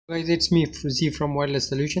Guys, it's me Z from Wireless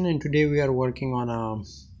Solution, and today we are working on a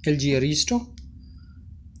LG ARISTO.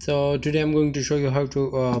 So today I'm going to show you how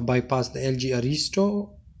to bypass the LG ARISTO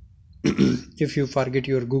if you forget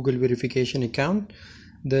your Google verification account.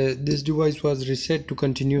 This device was reset to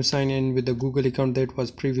continue sign in with the Google account that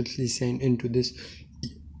was previously signed into this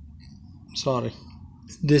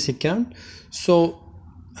account. So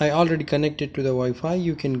I already connected to the Wi-Fi.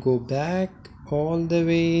 You can go back all the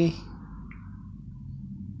way.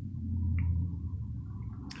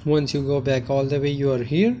 Once you go back all the way, you are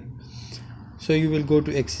here. So you will go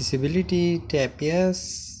to accessibility, tap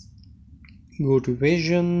yes, go to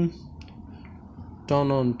vision, turn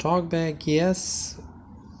on talkback, yes.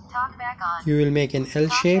 Talkback on. You will make an L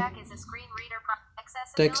shape,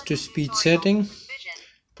 text to speech setting,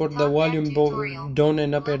 put the volume down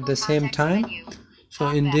and up at the same time. So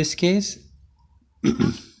in this case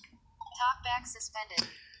Talkback suspended.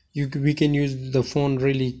 we can use the phone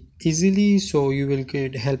really easily. So you will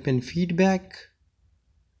get help and feedback.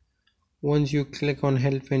 Once you click on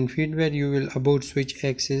help and feedback, you will about switch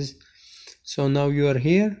axis. So now you are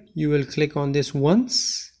here. You will click on this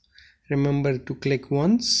once. Remember to click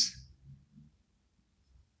once.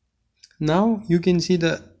 Now you can see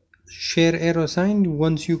the share arrow sign.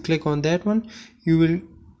 Once you click on that one, you will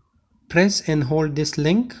press and hold this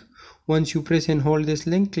link. Once you press and hold this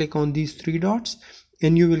link, click on these three dots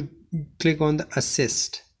and you will click on the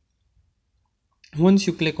assist. Once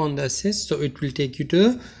you click on the assist, so it will take you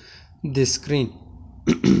to this screen.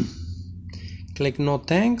 Click no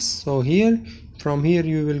thanks. So from here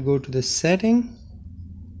you will go to the setting.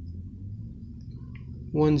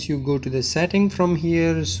 Once you go to the setting from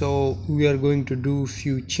here, so we are going to do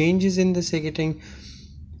few changes in the setting.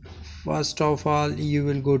 First of all, you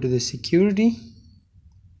will go to the security.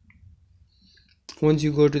 Once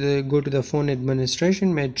you go to the phone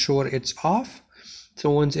administration, make sure it's off. So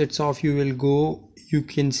once it's off, you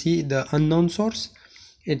can see the unknown source,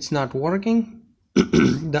 it's not working.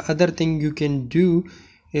 The other thing you can do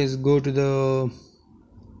is go to the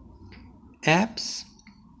apps.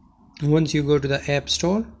 Once you go to the app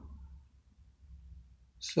store,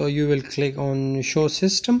 so you will click on show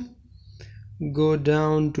system, go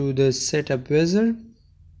down to the setup wizard,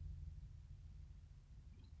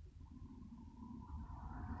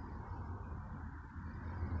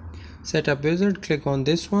 click on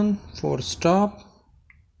this one for stop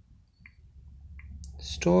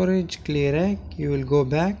storage clear act. You will go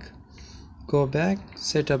back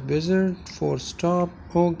setup wizard for stop,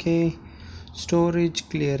 okay, storage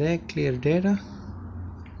clear act, clear data.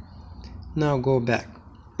 Now go back.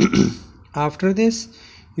 After this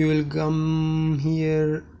you will come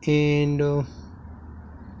here and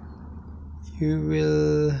you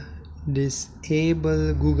will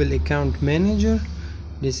disable Google account manager.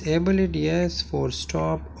 Disable it, yes, for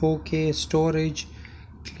stop, okay, storage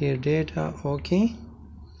clear data, okay.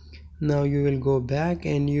 Now you will go back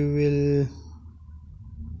and you will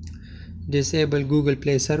disable Google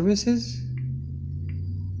Play services,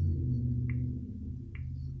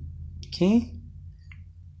 okay.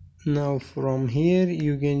 Now from here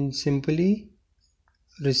you can simply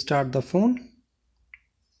restart the phone.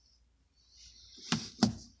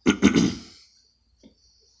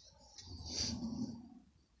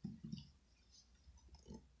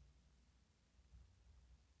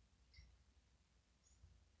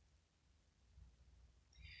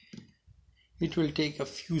 It will take a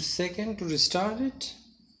few seconds to restart it.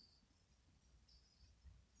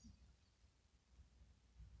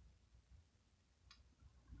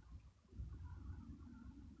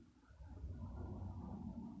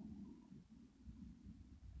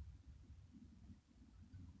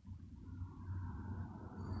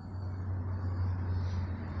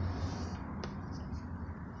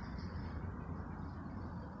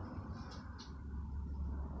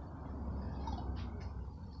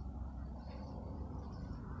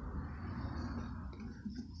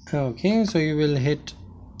 Okay, so you will hit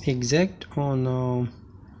exit on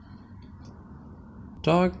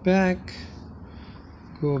talk back,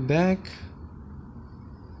 go back.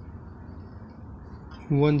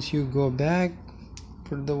 Once you go back,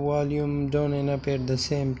 put the volume down and up at the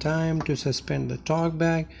same time to suspend the talk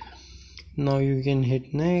back. Now you can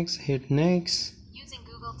hit next, Using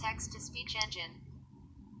Google text to speech engine.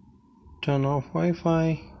 Turn off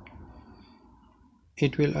Wi-Fi.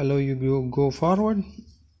 It will allow you to go forward.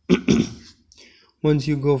 Once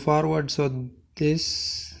you go forward, so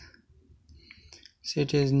this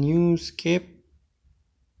set as new skip.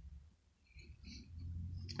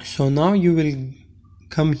 So now you will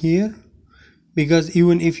come here, because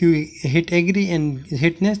even if you hit agree and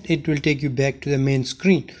hit next, it will take you back to the main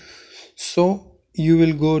screen. So you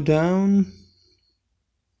will go down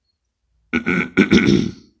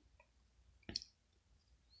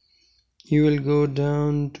you will go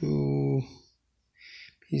down to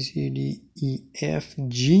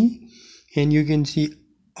PCDEFG and you can see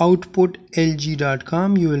output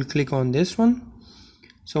lg.com. You will click on this one.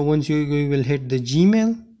 So once you will hit the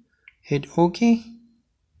Gmail, hit OK,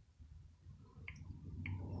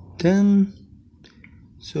 done.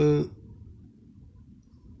 So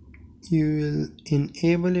you will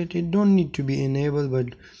enable it. It don't need to be enabled,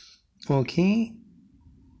 but okay.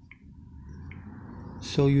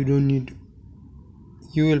 So you don't need,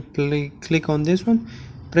 you will click on this one,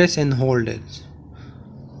 press and hold it.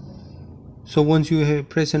 So once you have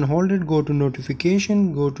press and hold it, go to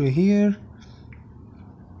notification, go to here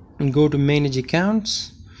and go to manage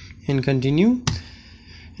accounts and continue,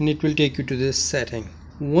 and it will take you to this setting.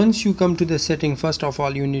 Once you come to the setting, first of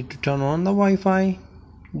all you need to turn on the Wi-Fi,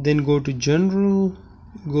 then go to general,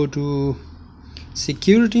 go to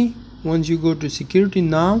security. Once you go to security,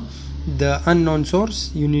 now the unknown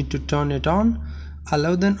source, you need to turn it on,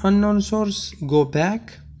 allow the unknown source, go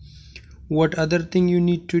back. What other thing you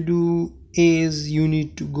need to do is you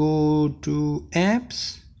need to go to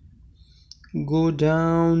apps, go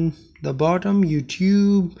down the bottom,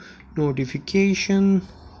 YouTube, notification,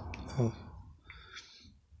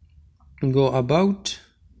 go about,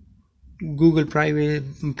 Google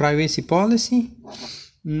privacy policy.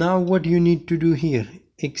 Now what you need to do here,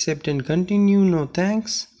 accept and continue, no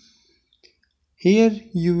thanks. Here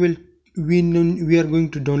you will, we are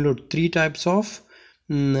going to download 3 types of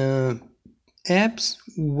apps.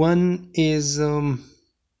 One is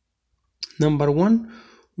number 1,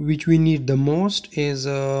 which we need the most, is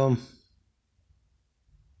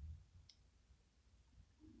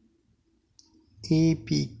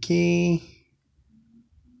APK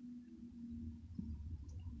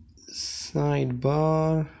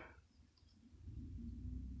sidebar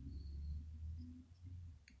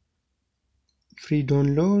free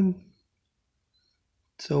download.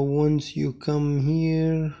 So once you come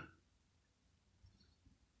here,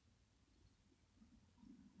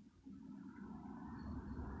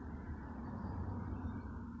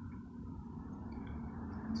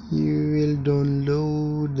 you will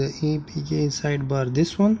download the APK sidebar,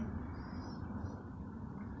 this one.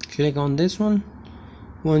 Click on this one.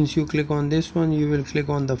 Once you click on this one, you will click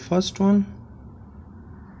on the first one.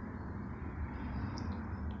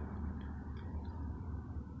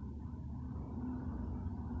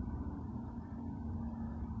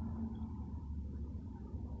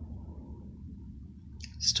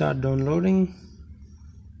 Start downloading.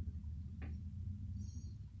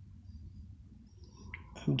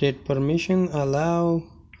 Update permission, allow,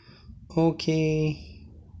 okay.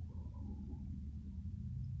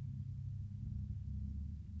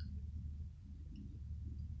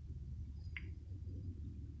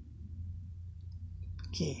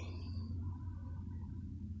 Okay.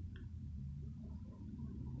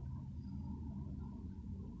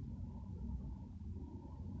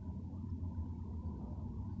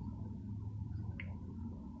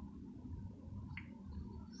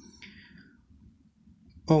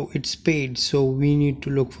 Oh, it's paid, so we need to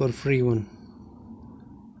look for free one.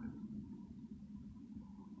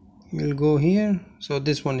 We'll go here. So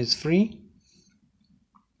this one is free,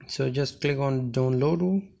 so just click on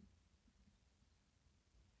download.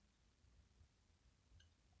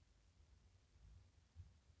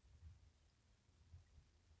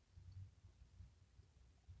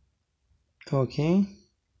 Okay,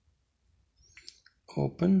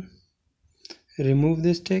 open, remove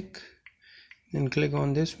this tick, then click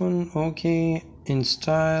on this one. Okay,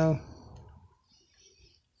 install,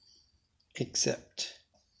 accept.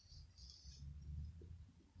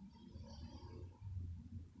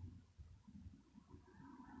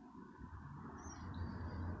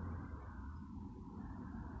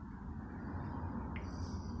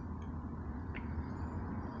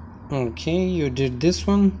 Okay, you did this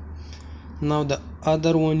one. Now the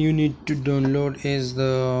other one you need to download is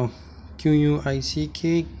the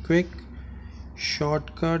QUICK quick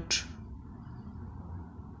shortcut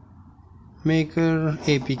maker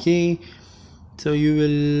APK. So you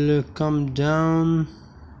will come down,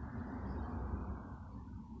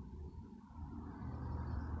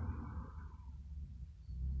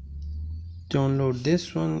 download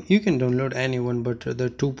this one. You can download any one, but the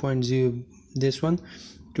 2.0, this one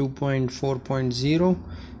 2.4.0,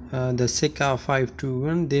 the Sika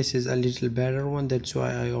 521, this is a little better one, that's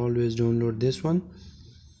why I always download this one.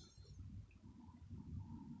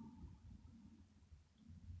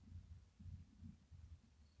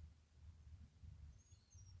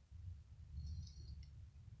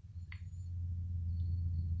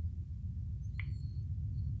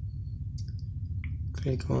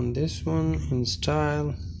 click on this one in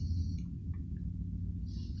style.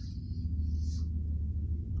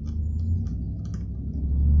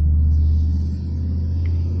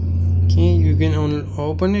 Okay, you can only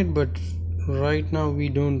open it, but right now we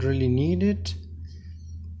don't really need it.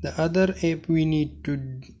 The other app we need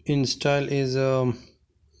to install is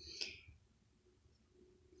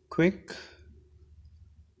quick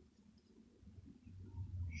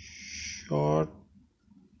shortcut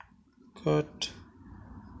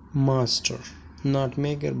master, not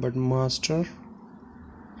maker but master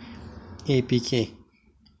apk.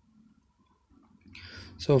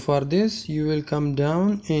 So for this you will come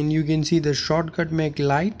down and you can see the shortcut make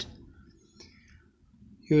light.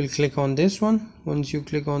 You will click on this one. Once you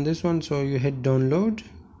click on this one, so you hit download,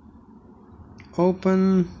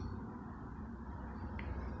 open,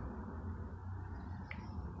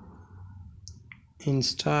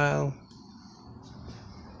 install.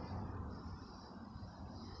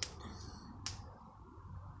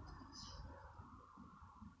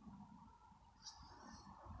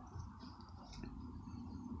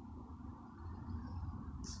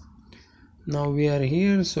 Now we are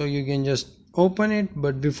here, so you can just open it,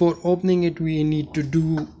 but before opening it we need to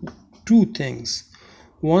do two things.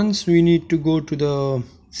 Once we need to go to the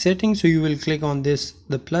settings, so you will click on this,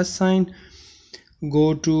 the plus sign,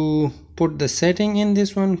 go to put the setting in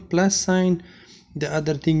this one, plus sign. The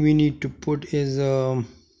other thing we need to put is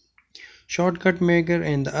shortcut maker,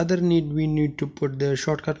 and the other we need to put the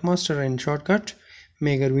shortcut master and shortcut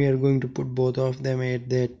maker. We are going to put both of them at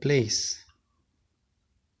that place.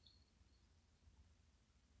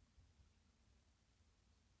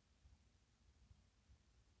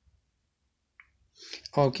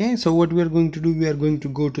 Okay, so what we are going to do, we are going to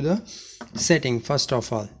go to the setting first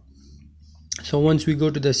of all. So once we go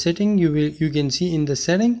to the setting, you can see in the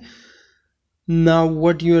setting. Now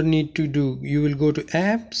what you need to do, you will go to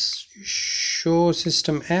apps, show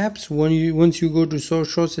system apps. Once you go to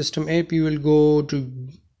show system app, you will go to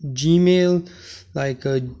Gmail, like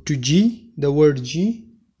to G, the word G.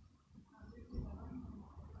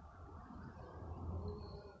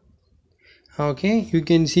 Okay, you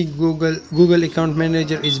can see Google account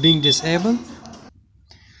manager is being disabled.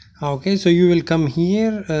 Okay, so you will come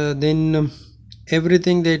here, then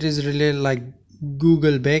everything that is related like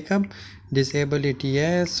Google backup, disable it,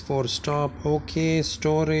 yes, for stop, okay,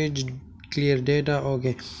 storage, clear data,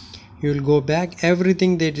 okay. You will go back,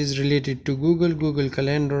 everything that is related to Google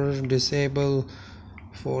calendar, disable,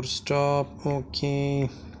 for stop, okay,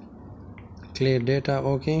 clear data,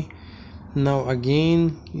 okay. Now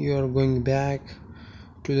again you are going back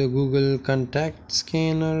to the Google contact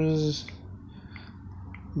scanners,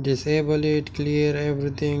 disable it, clear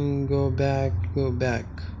everything, go back.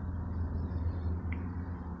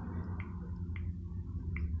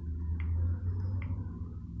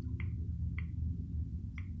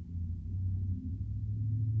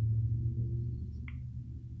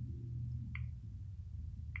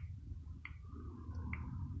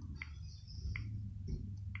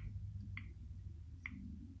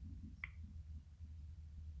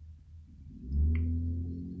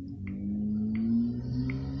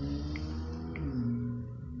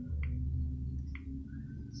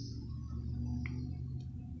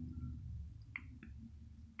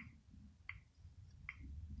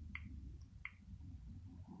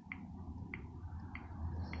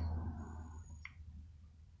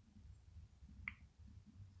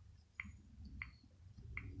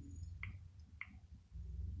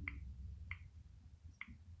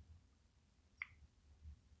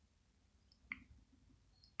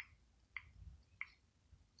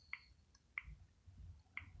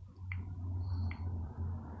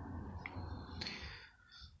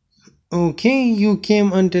 Okay, you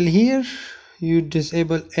came until here, you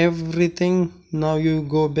disable everything. Now you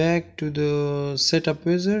go back to the setup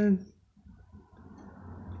wizard,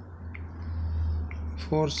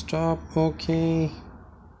 for stop, okay.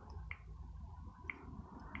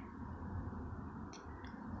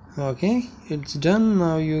 Okay, it's done.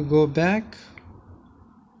 Now you go back,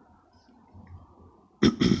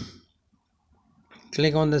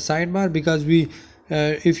 click on the sidebar, because we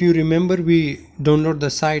if you remember, we download the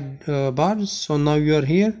side bars. So now you are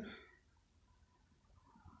here.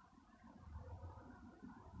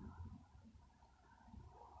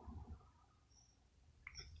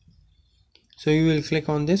 So you will click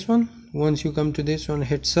on this one. Once you come to this one,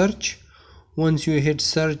 hit search. Once you hit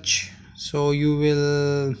search, so you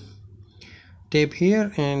will type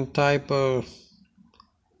here and type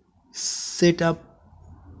setup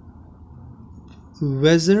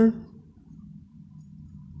wizard,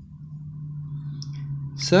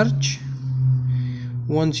 search.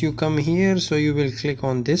 Once you come here, so you will click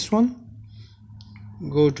on this one,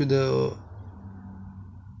 go to the,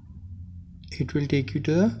 it will take you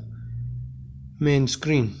to the main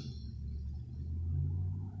screen.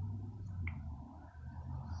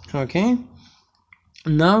 Okay,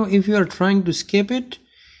 now if you are trying to skip it,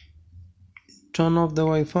 turn off the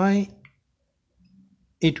Wi-Fi,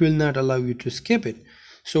 it will not allow you to skip it.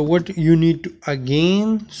 So what you need to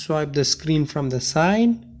again swipe the screen from the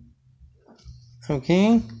side.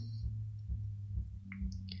 Okay,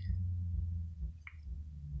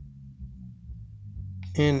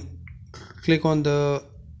 and click on the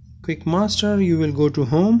quick master. You will go to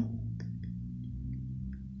home,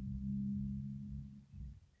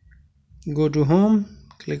 go to home,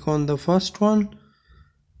 click on the first one,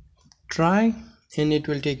 try, and it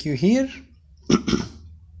will take you here.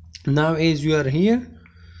 Now as you are here,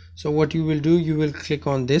 so what you will do, you will click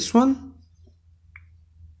on this one,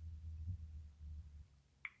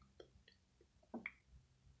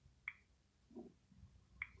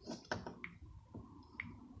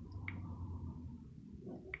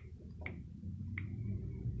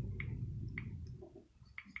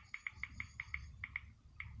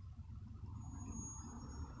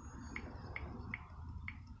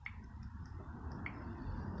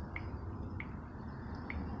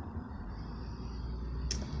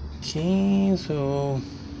 okay, so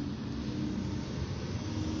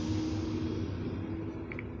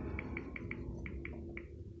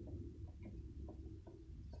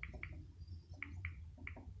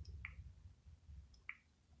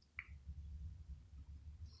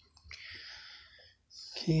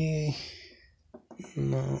okay,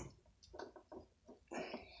 now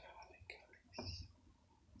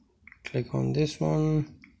click on this one,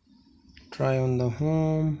 try on the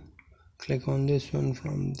home, click on this one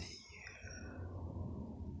from the,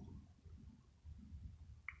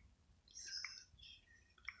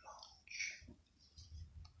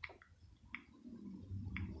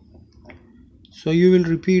 so you will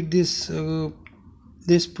repeat this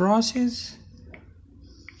process,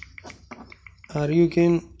 or you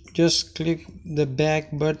can just click the back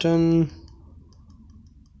button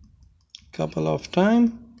couple of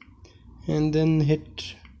times and then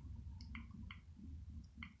hit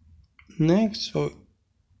next. So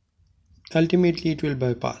ultimately it will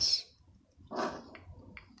bypass.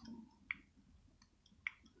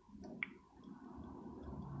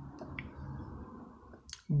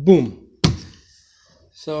 Boom.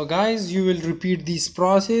 So guys, you will repeat this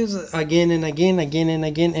process again and again,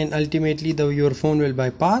 and ultimately your phone will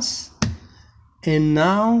bypass. And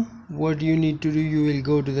now what you need to do, you will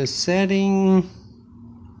go to the setting,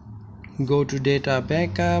 go to data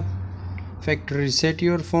backup, factory reset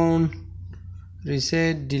your phone,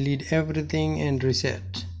 reset, delete everything and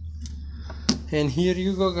reset. And here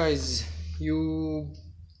you go guys, you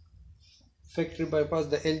factory bypass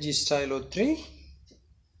the LG Stylo 3.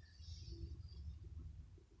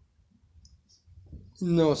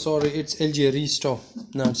 No, sorry, it's LG ARISTO,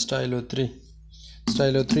 not Stylo 3.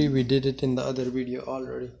 Stylo 3 we did it in the other video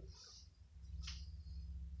already.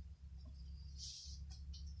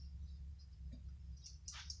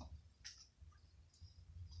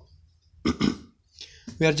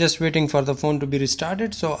 We are just waiting for the phone to be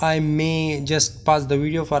restarted, so I may just pause the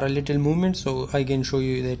video for a little moment so I can show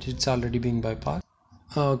you that it's already being bypassed.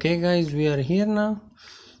 Okay guys, we are here now,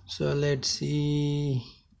 so let's see,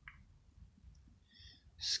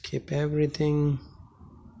 skip everything.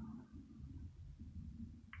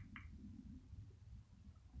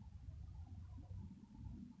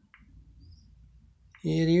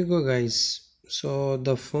 Here you go guys, so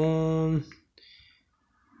the phone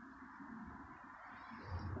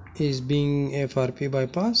is being FRP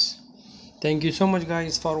bypass. Thank you so much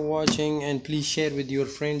guys for watching, and please share with your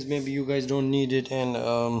friends. Maybe you guys don't need it,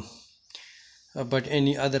 and but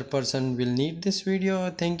any other person will need this video.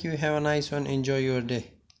 Thank you, have a nice one, enjoy your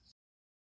day.